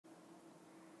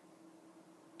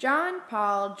John,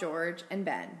 Paul, George, and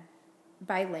Ben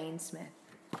by Lane Smith.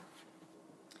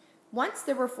 Once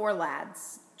there were 4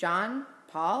 lads, John,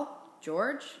 Paul,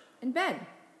 George, and Ben.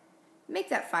 Make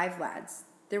that 5 lads.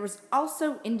 There was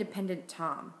also independent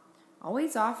Tom,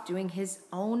 always off doing his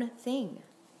own thing.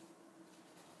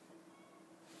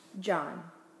 John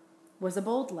was a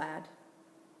bold lad.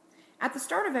 At the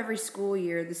start of every school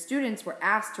year, the students were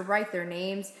asked to write their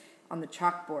names on the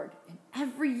chalkboard, and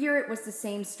every year it was the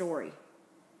same story.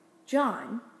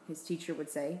 John, his teacher would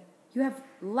say, you have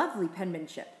lovely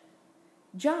penmanship.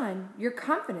 John, your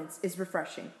confidence is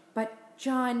refreshing. But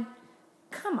John,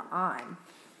 come on.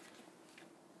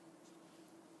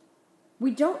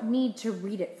 We don't need to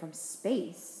read it from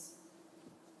space.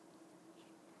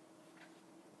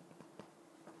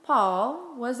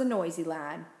 Paul was a noisy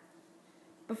lad.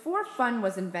 Before fun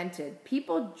was invented,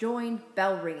 people joined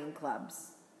bell-ringing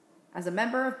clubs. As a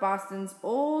member of Boston's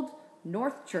Old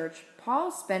North Church, Paul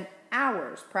spent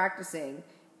hours practicing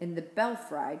in the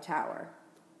Belfry Tower.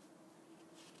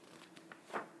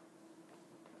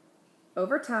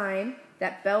 Over time,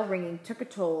 that bell ringing took a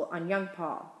toll on young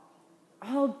Paul.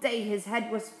 All day his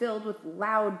head was filled with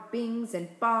loud bings and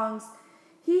bongs.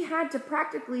 He had to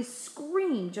practically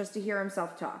scream just to hear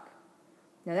himself talk.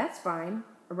 Now that's fine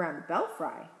around the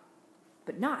belfry,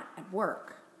 but not at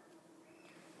work.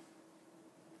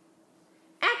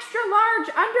 Extra large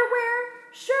underwear?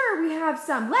 Sure, we have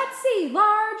some. Let's see.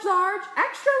 Large, large,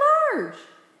 extra large.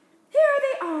 Here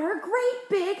they are, great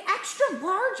big extra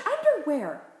large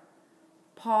underwear.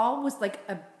 Paul was like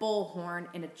a bullhorn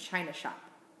in a china shop.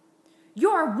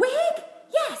 Your wig?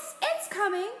 Yes, it's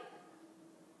coming.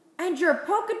 And your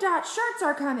polka dot shirts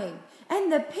are coming.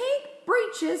 And the pink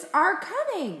breeches are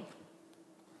coming.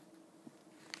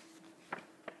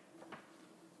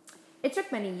 It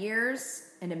took many years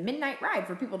and a midnight ride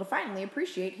for people to finally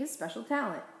appreciate his special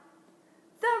talent.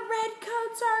 The red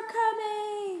coats are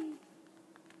coming.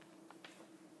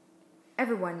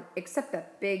 Everyone except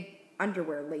that big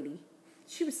underwear lady.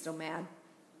 She was still mad.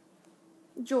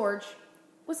 George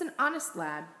was an honest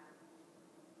lad.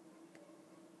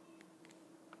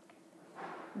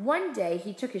 One day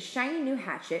he took his shiny new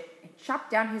hatchet and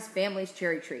chopped down his family's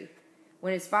cherry tree.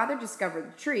 When his father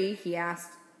discovered the tree, he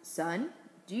asked, Son,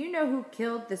 do you know who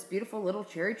killed this beautiful little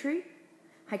cherry tree?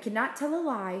 I cannot tell a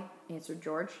lie, answered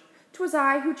George. 'Twas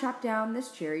I who chopped down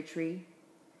this cherry tree.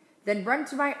 Then run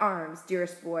to my arms,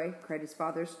 dearest boy, cried his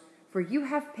father, for you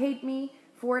have paid me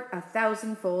for it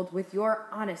 1,000-fold with your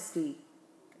honesty.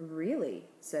 Really,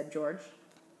 said George.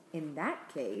 In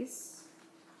that case...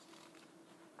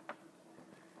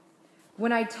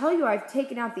 When I tell you I've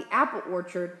taken out the apple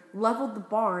orchard, leveled the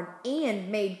barn, and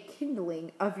made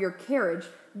kindling of your carriage,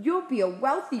 you'll be a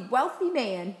wealthy, wealthy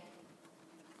man.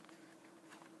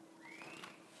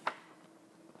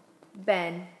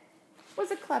 Ben was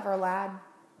a clever lad.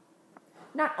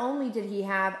 Not only did he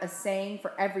have a saying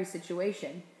for every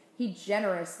situation, he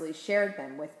generously shared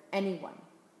them with anyone,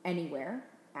 anywhere,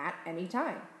 at any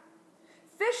time.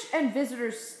 Fish and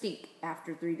visitors stink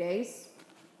after 3 days.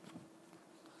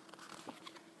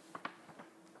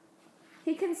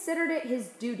 He considered it his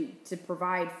duty to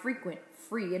provide frequent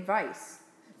free advice.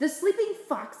 The sleeping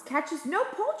fox catches no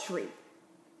poultry.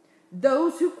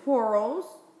 Those who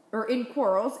in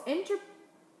quarrels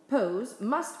interpose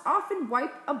must often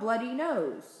wipe a bloody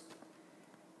nose.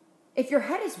 If your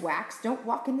head is waxed, don't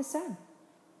walk in the sun.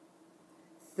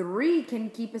 3 can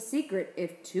keep a secret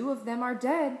if 2 of them are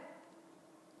dead.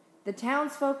 The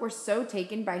townsfolk were so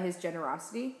taken by his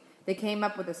generosity, they came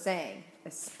up with a saying,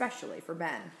 especially for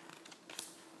Ben.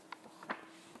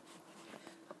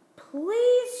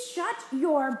 Please shut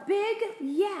your big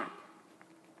yap.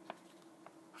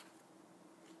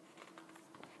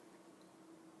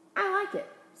 I like it,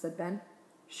 said Ben.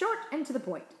 Short and to the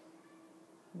point.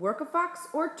 Work a fox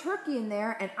or turkey in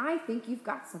there, and I think you've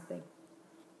got something.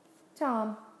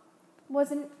 Tom was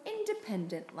an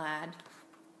independent lad.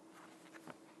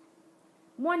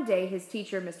 One day, his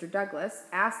teacher, Mr. Douglas,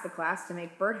 asked the class to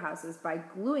make birdhouses by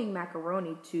gluing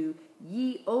macaroni to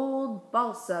ye old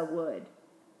balsa wood.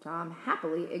 Tom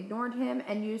happily ignored him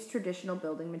and used traditional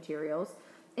building materials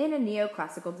in a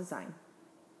neoclassical design.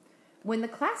 When the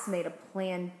class made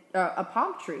a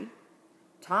palm tree,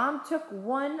 Tom took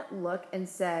one look and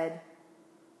said,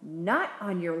 Not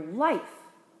on your life,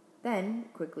 then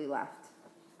quickly left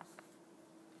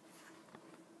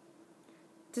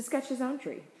to sketch his own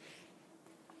tree.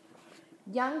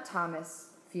 Young Thomas,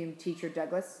 fumed Teacher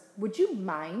Douglas, would you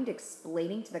mind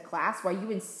explaining to the class why you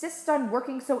insist on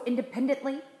working so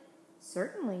independently?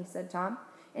 Certainly, said Tom.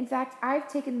 In fact, I've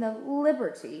taken the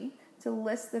liberty to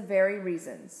list the very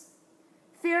reasons.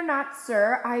 Fear not,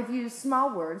 sir, I've used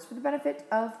small words for the benefit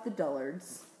of the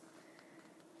dullards.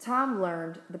 Tom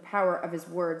learned the power of his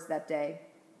words that day.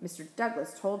 Mr.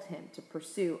 Douglas told him to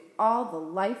pursue all the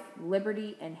life,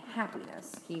 liberty, and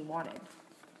happiness he wanted.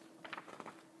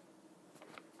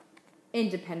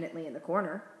 Independently in the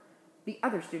corner, the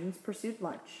other students pursued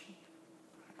lunch.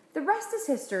 The rest is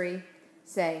history.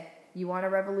 Say, you want a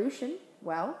revolution?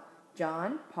 Well,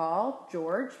 John, Paul,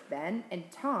 George, Ben,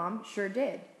 and Tom sure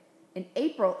did. In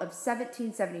April of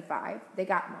 1775, they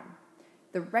got one.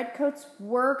 The Redcoats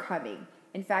were coming.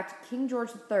 In fact, King George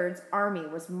III's army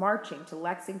was marching to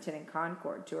Lexington and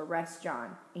Concord to arrest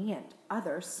John and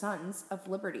other sons of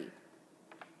liberty.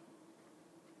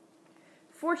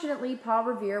 Fortunately, Paul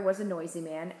Revere was a noisy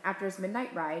man. After his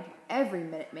midnight ride, every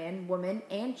Minuteman, woman,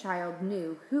 and child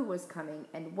knew who was coming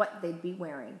and what they'd be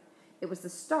wearing. It was the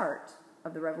start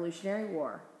of the Revolutionary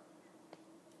War.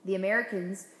 The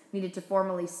Americans needed to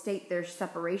formally state their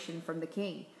separation from the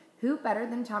king. Who better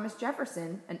than Thomas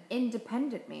Jefferson, an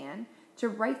independent man, to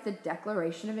write the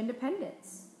Declaration of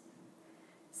Independence?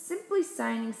 Simply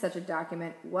signing such a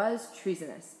document was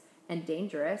treasonous and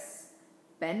dangerous.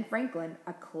 Ben Franklin,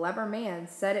 a clever man,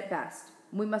 said it best.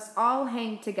 We must all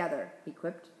hang together, he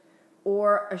quipped,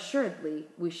 or assuredly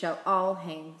we shall all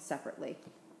hang separately.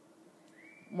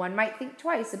 One might think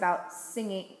twice about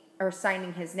signing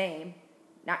his name.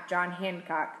 Not John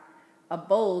Hancock, a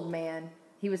bold man.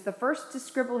 He was the first to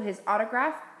scribble his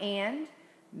autograph, and,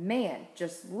 man,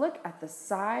 just look at the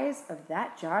size of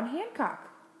that John Hancock.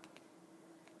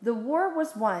 The war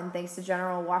was won thanks to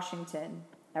General Washington.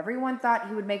 Everyone thought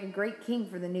he would make a great king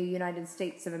for the new United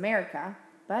States of America,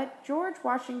 but George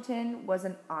Washington was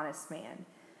an honest man.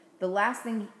 The last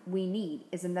thing we need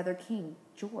is another King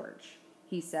George,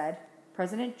 he said.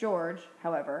 President George,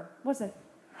 however,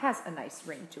 has a nice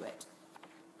ring to it.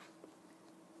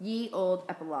 Ye old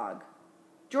epilogue.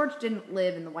 George didn't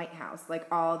live in the White House like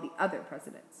all the other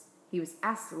presidents. He was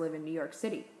asked to live in New York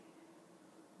City,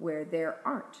 where there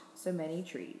aren't so many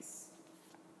trees.